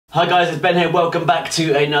Hi guys, it's Ben here. Welcome back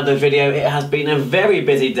to another video. It has been a very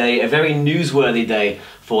busy day, a very newsworthy day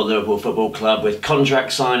for Liverpool Football Club with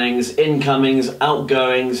contract signings, incomings,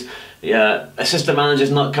 outgoings, assistant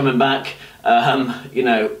managers not coming back,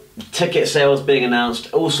 ticket sales being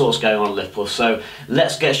announced, all sorts going on at Liverpool. So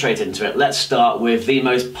let's get straight into it. Let's start with the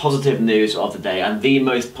most positive news of the day, and the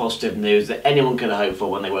most positive news that anyone could have hoped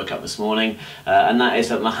for when they woke up this morning, and that is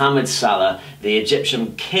that Mohamed Salah, the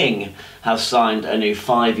Egyptian king, has signed a new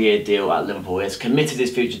 5-year deal at Liverpool. He has committed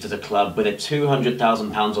his future to the club with a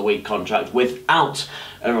 £200,000 a week contract without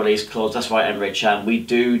a release clause. That's right, Emre Can. We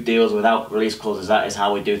do deals without release clauses. That is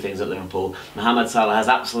how we do things at Liverpool. Mohamed Salah has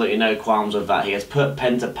absolutely no qualms with that. He has put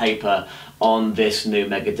pen to paper on this new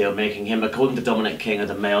mega deal, making him, according to Dominic King of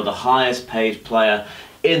the Mail, the highest paid player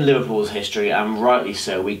in Liverpool's history, and rightly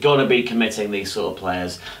so. We've got to be committing these sort of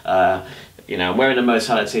players. I'm wearing a Mo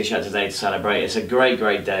Salah t-shirt today to celebrate. It's a great,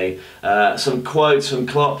 great day. Some quotes from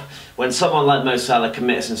Klopp. When someone like Mo Salah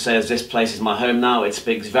commits and says, "This place is my home now," it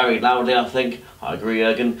speaks very loudly, I think. I agree,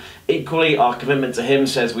 Jurgen. Equally, our commitment to him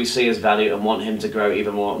says we see his value and want him to grow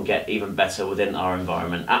even more and get even better within our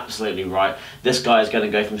environment. Absolutely right. This guy is going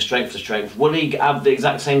to go from strength to strength. Will he have the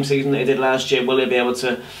exact same season that he did last year? Will he be able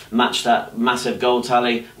to match that massive goal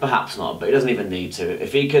tally? Perhaps not, but he doesn't even need to.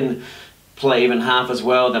 If he can play even half as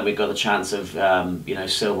well, then we've got the chance of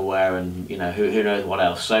silverware and who knows what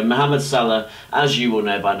else. So Mohamed Salah, as you will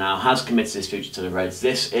know by now, has committed his future to the Reds.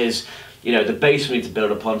 This is the base we need to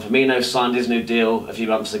build upon. Firmino signed his new deal a few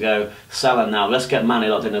months ago. Salah now. Let's get Mane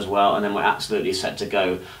locked in as well, and then we're absolutely set to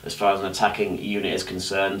go as far as an attacking unit is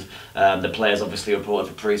concerned. The players obviously reported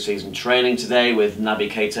for pre-season training today, with Naby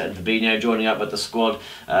Keita and Fabinho joining up with the squad.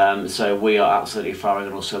 So we are absolutely firing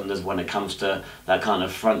on all cylinders when it comes to that kind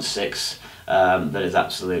of front six. That is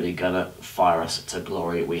absolutely gonna fire us to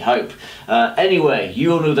glory, we hope. Anyway,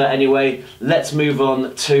 you all knew that anyway. Let's move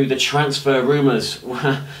on to the transfer rumours.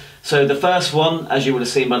 So the first one, as you would have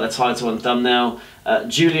seen by the title and thumbnail,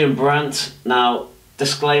 Julian Brandt. Now,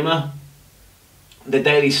 disclaimer, the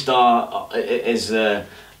Daily Star is the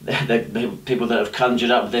people that have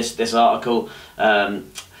conjured up this article.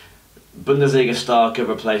 Bundesliga star could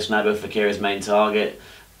replace Nabil Fekir as main target.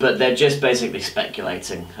 But they're just basically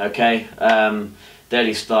speculating, okay?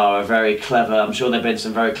 Daily Star are very clever. I'm sure there have been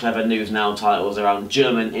some very clever News Now titles around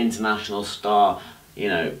German international star,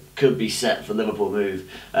 could be set for Liverpool move.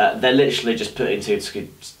 They're literally just putting two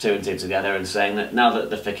and two together and saying that now that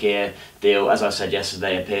the Fekir deal, as I said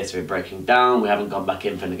yesterday, appears to be breaking down, we haven't gone back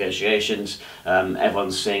in for negotiations,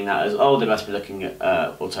 everyone's seeing that as, they must be looking at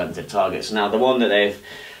alternative targets. Now, the one that they've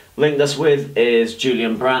linked us with is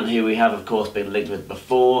Julian Brandt, who we have of course been linked with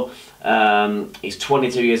before. He's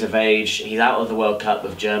 22 years of age, he's out of the World Cup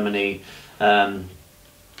with Germany.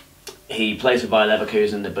 He plays for Bayer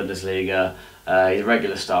Leverkusen in the Bundesliga. He's a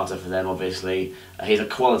regular starter for them, obviously. He's a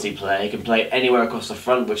quality player. He can play anywhere across the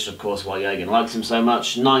front, which is of course why Jurgen likes him so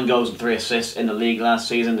much. 9 goals and 3 assists in the league last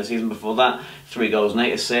season. The season before that, 3 goals and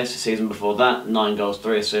 8 assists. The season before that, 9 goals,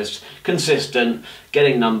 3 assists. Consistent,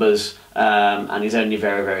 getting numbers, and he's only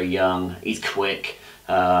very, very young. He's quick.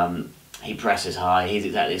 He presses high. He's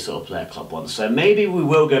exactly the sort of player Klopp wants. So maybe we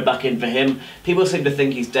will go back in for him. People seem to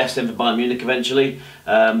think he's destined for Bayern Munich eventually.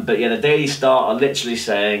 But yeah, the Daily Star are literally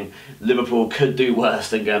saying Liverpool could do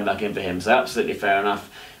worse than going back in for him. So absolutely fair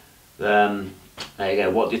enough. There you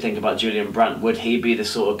go. What do you think about Julian Brandt? Would he be the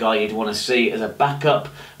sort of guy you'd want to see as a backup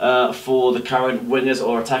for the current wingers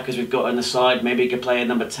or attackers we've got on the side? Maybe he could play at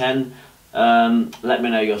number 10. Let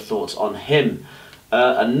me know your thoughts on him.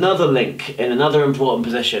 Another link in another important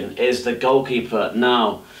position is the goalkeeper.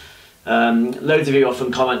 Now, loads of you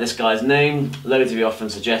often comment this guy's name, loads of you often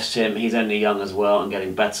suggest him. He's only young as well and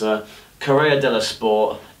getting better. Corriere dello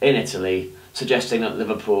Sport in Italy suggesting that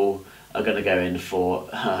Liverpool are going to go in for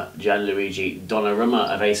Gianluigi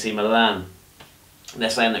Donnarumma of AC Milan. They're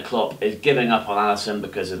saying that Klopp is giving up on Alisson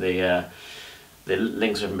because of the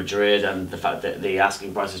links with Madrid and the fact that the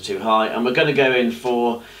asking price is too high, and we're going to go in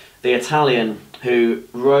for the Italian, who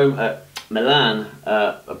Milan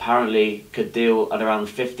apparently could deal at around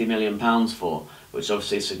 £50 million for, which is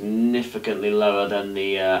obviously significantly lower than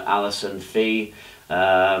the Alisson fee.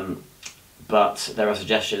 But there are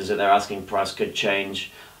suggestions that their asking price could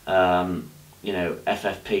change.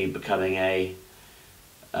 FFP becoming a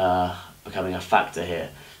factor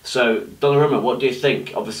here. So Donnarumma, what do you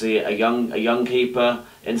think? Obviously a young keeper,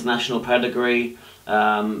 international pedigree.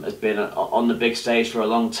 Has been on the big stage for a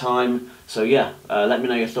long time. So yeah, let me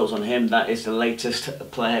know your thoughts on him. That is the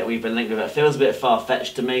latest player we've been linked with. It feels a bit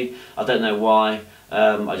far-fetched to me. I don't know why.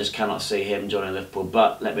 I just cannot see him joining Liverpool,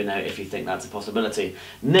 but let me know if you think that's a possibility.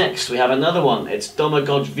 Next, we have another one. It's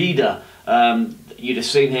Domagoj Vida. You'd have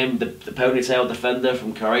seen him, the ponytail defender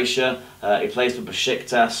from Croatia. He plays for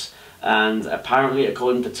Besiktas, and apparently,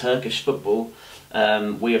 according to Turkish football,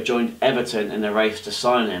 we have joined Everton in the race to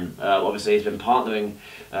sign him. Obviously, he's been partnering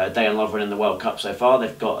Dejan Lovren in the World Cup so far.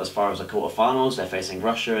 They've got as far as the quarter-finals. They're facing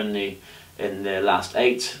Russia in the last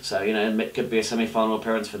 8, so you know it could be a semi-final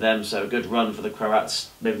appearance for them. So a good run for the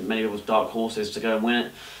Croats. Many people's dark horses to go and win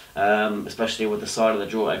it, especially with the side of the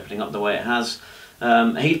draw opening up the way it has.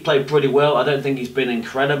 He's played pretty well. I don't think he's been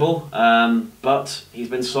incredible, but he's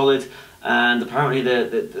been solid. And apparently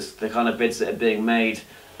the kind of bids that are being made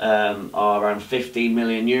are around 15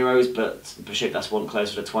 million euros, but Besiktas want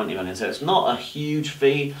closer to 20 million. So it's not a huge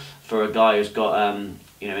fee for a guy who's got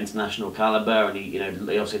you know, international caliber, and he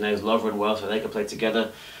obviously knows Lovren well, so they could play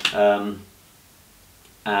together. And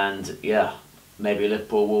yeah, maybe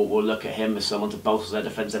Liverpool will look at him as someone to bolster their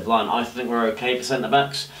defensive line. I think we're okay for centre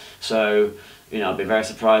backs, so you know, I'd be very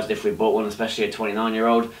surprised if we bought one, especially a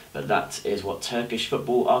 29-year-old. But that is what Turkish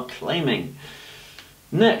football are claiming.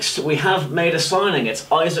 Next, we have made a signing. It's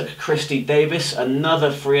Isaac Christie-Davis,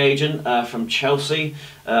 another free agent from Chelsea.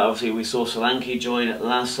 Obviously, we saw Solanke join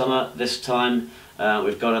last summer. This time,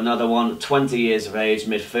 we've got another one, 20 years of age,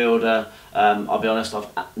 midfielder. I'll be honest,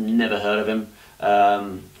 I've never heard of him.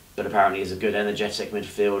 But apparently he's a good, energetic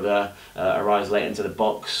midfielder, arrives late into the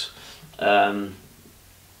box.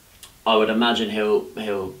 I would imagine he'll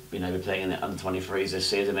be playing in the under-23s this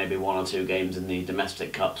season, maybe 1 or 2 games in the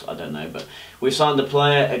domestic cups, I don't know. But we've signed a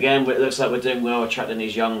player, again, it looks like we're doing well attracting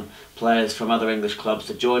these young players from other English clubs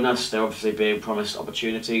to join us. They're obviously being promised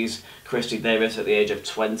opportunities. Christie-Davis at the age of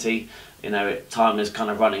 20, time is kind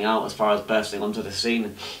of running out as far as bursting onto the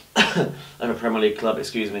scene of a Premier League club, is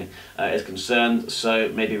concerned. So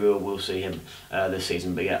maybe we'll see him this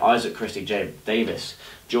season. But yeah, Isaac Christie-Davis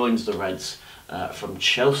joins the Reds from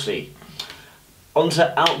Chelsea. On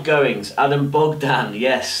to outgoings. Adam Bogdan,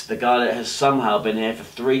 yes, the guy that has somehow been here for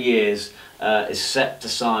 3 years, is set to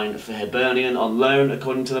sign for Hibernian on loan,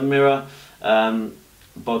 according to the Mirror.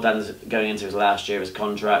 Bogdan is going into his last year of his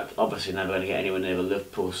contract, obviously never going to get anywhere near the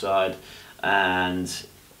Liverpool side, and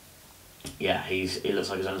yeah, he looks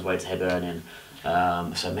like he's on his way to Hibernian.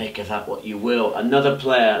 So make of that what you will. Another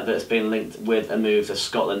player that's been linked with a move to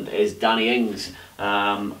Scotland is Danny Ings.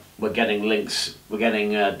 We're getting links, we're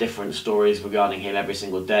getting different stories regarding him every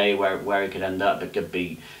single day, where he could end up. It could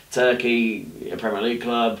be Turkey, a Premier League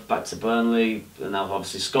club, back to Burnley, and now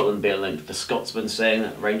obviously Scotland being linked. The Scotsman saying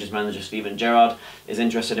that Rangers manager Steven Gerrard is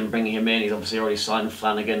interested in bringing him in. He's obviously already signed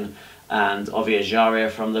Flanagan and Ovie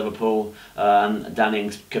Ejaria from Liverpool. Danny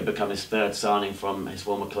Ings could become his 3rd signing from his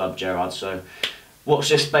former club, Gerrard. So watch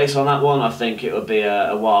this space on that one. I think it would be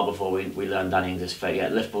a while before we learn Danny Ings' fate. Yeah,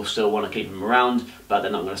 Liverpool still want to keep him around, but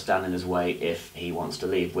they're not going to stand in his way if he wants to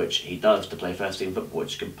leave, which he does, to play first team football,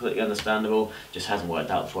 which is completely understandable. Just hasn't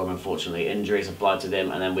worked out for him, unfortunately. Injuries have blighted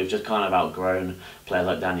him, and then we've just kind of outgrown players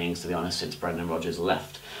like Danny Ings, to be honest, since Brendan Rodgers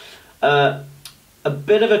left. A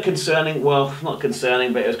bit of a concerning, well, not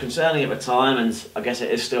concerning, but it was concerning at the time, and I guess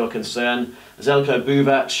it is still a concern. Zeljko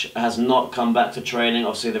Buvac has not come back to training.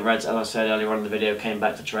 Obviously the Reds, as I said earlier on in the video, came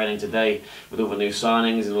back to training today with all the new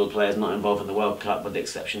signings, and all the players not involved in the World Cup, with the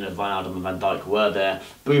exception of Wijnaldum and Van Dijk, were there.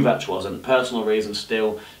 Buvac wasn't. Personal reasons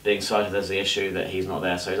still being cited as the issue that he's not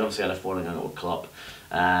there, so he's obviously had a falling out with Klopp.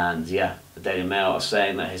 And yeah, the Daily Mail are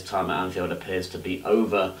saying that his time at Anfield appears to be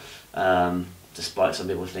over. Despite some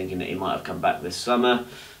people thinking that he might have come back this summer.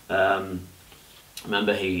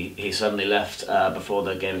 Remember, he suddenly left before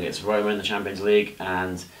the game against Roma in the Champions League,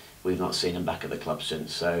 and we've not seen him back at the club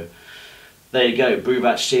since. So there you go,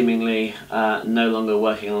 Buvac seemingly no longer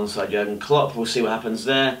working alongside Jurgen Klopp. We'll see what happens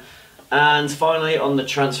there. And finally, on the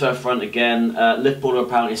transfer front again, Liverpool are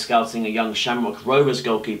apparently scouting a young Shamrock Rovers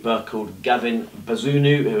goalkeeper called Gavin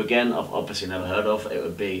Bazunu, who again I've obviously never heard of. It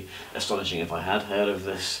would be astonishing if I had heard of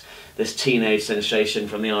this teenage sensation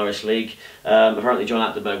from the Irish League. Apparently John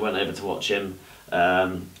Attenberg went over to watch him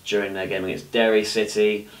during their game against Derry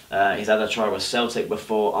City. He's had a trial with Celtic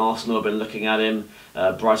before. Arsenal have been looking at him.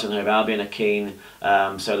 Brighton and Hove Albion are keen.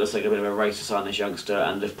 So it looks like a bit of a race to sign this youngster,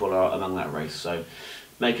 and Liverpool are among that race. So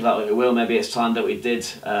make of that what you will. Maybe it's time that we did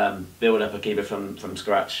build up a keeper from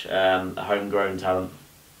scratch, a homegrown talent.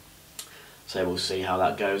 So we'll see how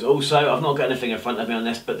that goes. Also, I've not got anything in front of me on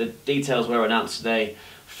this, but the details were announced today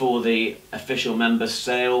for the official members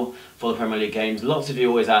sale for the Premier League games. Lots of you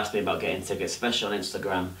always ask me about getting tickets, especially on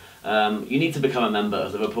Instagram. You need to become a member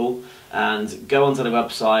of Liverpool and go onto the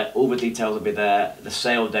website. All the details will be there, the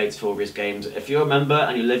sale dates for all these games. If you're a member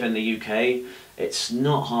and you live in the UK, it's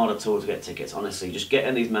not hard at all to get tickets, honestly. Just get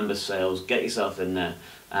in these members sales, get yourself in there,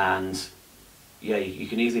 and yeah, you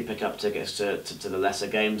can easily pick up tickets to the lesser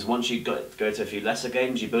games. Once you go to a few lesser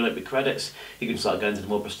games, you build up your credits, you can start going to the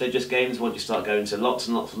more prestigious games. Once you start going to lots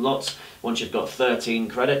and lots and lots, once you've got 13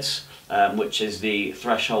 credits, which is the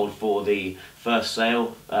threshold for the first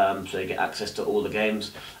sale, so you get access to all the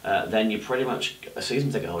games, then you're pretty much a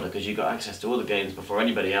season ticket holder because you've got access to all the games before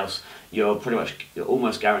anybody else. You're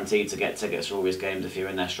almost guaranteed to get tickets for all these games if you're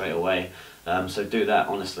in there straight away. So do that,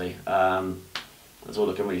 honestly. That's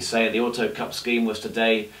all I can really say. The Auto Cup scheme was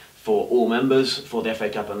today for all members for the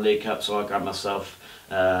FA Cup and League Cup, so I grabbed myself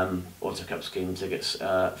Auto Cup scheme tickets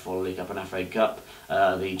for the League Cup and FA Cup.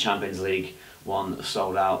 The Champions League one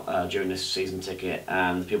sold out during this season ticket,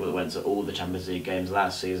 and the people that went to all the Champions League games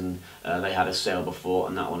last season, they had a sale before,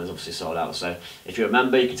 and that one is obviously sold out. So if you're a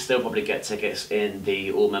member, you can still probably get tickets in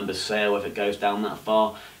the all members sale if it goes down that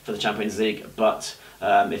far for the Champions League, but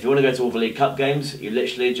if you want to go to all the League Cup games, you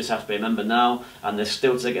literally just have to be a member now, and there's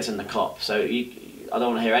still tickets in the COP. So I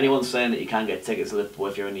don't want to hear anyone saying that you can't get tickets to Liverpool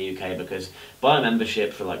if you're in the UK, because buy a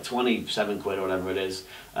membership for like 27 quid or whatever it is,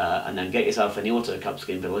 and then get yourself in the Auto Cup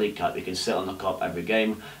scheme for the League Cup. You can sit on the COP every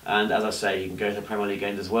game, and as I say, you can go to the Premier League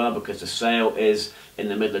games as well, because the sale is in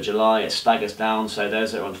the middle of July. It staggers down, so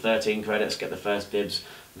those that are on 13 credits get the first dibs.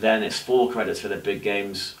 Then it's 4 credits for the big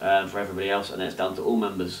games for everybody else, and then it's down to all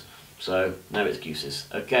members. So, no excuses.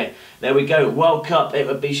 Okay, there we go. World Cup, it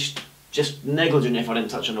would be just negligent if I didn't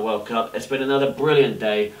touch on the World Cup. It's been another brilliant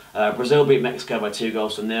day. Brazil beat Mexico by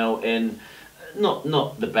 2-0 in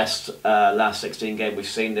not the best last 16 game we've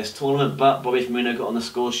seen this tournament, but Bobby Firmino got on the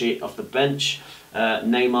score sheet off the bench.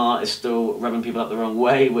 Neymar is still rubbing people up the wrong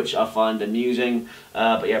way, which I find amusing.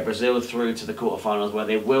 But yeah, Brazil through to the quarterfinals, where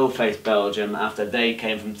they will face Belgium after they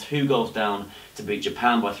came from 2 goals down to beat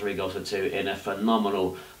Japan by 3-2 in a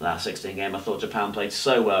phenomenal last 16 game. I thought Japan played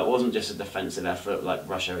so well. It wasn't just a defensive effort like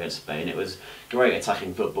Russia against Spain. It was great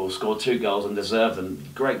attacking football. Scored 2 goals and deserved them.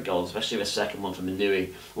 Great goals, especially the second one from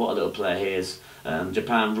Inui. What a little player he is.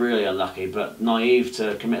 Japan really unlucky, but naive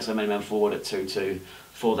to commit so many men forward at 2-2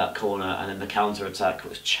 for that corner, and then the counter-attack,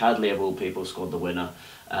 which Chadley of all people scored the winner,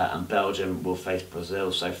 and Belgium will face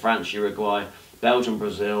Brazil. So France, Uruguay, Belgium,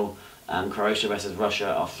 Brazil, and Croatia versus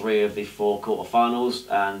Russia are 3 of the 4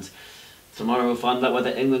 quarterfinals, and tomorrow we'll find out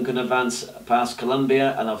whether England can advance past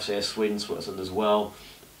Colombia, and obviously Sweden, Switzerland as well.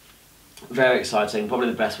 Very exciting, probably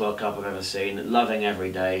the best World Cup I've ever seen, loving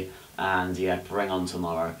every day, and yeah, bring on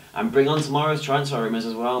tomorrow. And bring on tomorrow's transfer rumours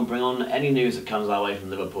as well, and bring on any news that comes our way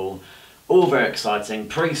from Liverpool. All very exciting.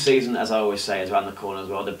 Pre-season, as I always say, is around the corner as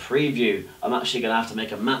well. The preview, I'm actually going to have to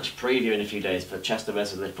make a match preview in a few days for Chester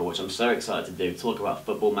versus Liverpool, which I'm so excited to do, talk about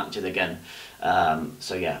football matches again.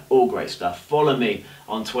 So yeah, all great stuff. Follow me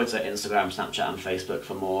on Twitter, Instagram, Snapchat and Facebook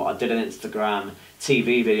for more. I did an Instagram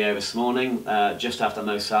TV video this morning, just after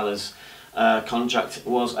Mo Salah's contract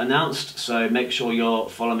was announced, so make sure you're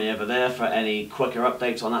following me over there for any quicker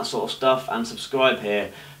updates on that sort of stuff, and subscribe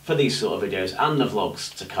here for these sort of videos and the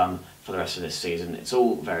vlogs to come for the rest of this season. It's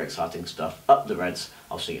all very exciting stuff. Up the Reds.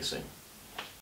 I'll see you soon.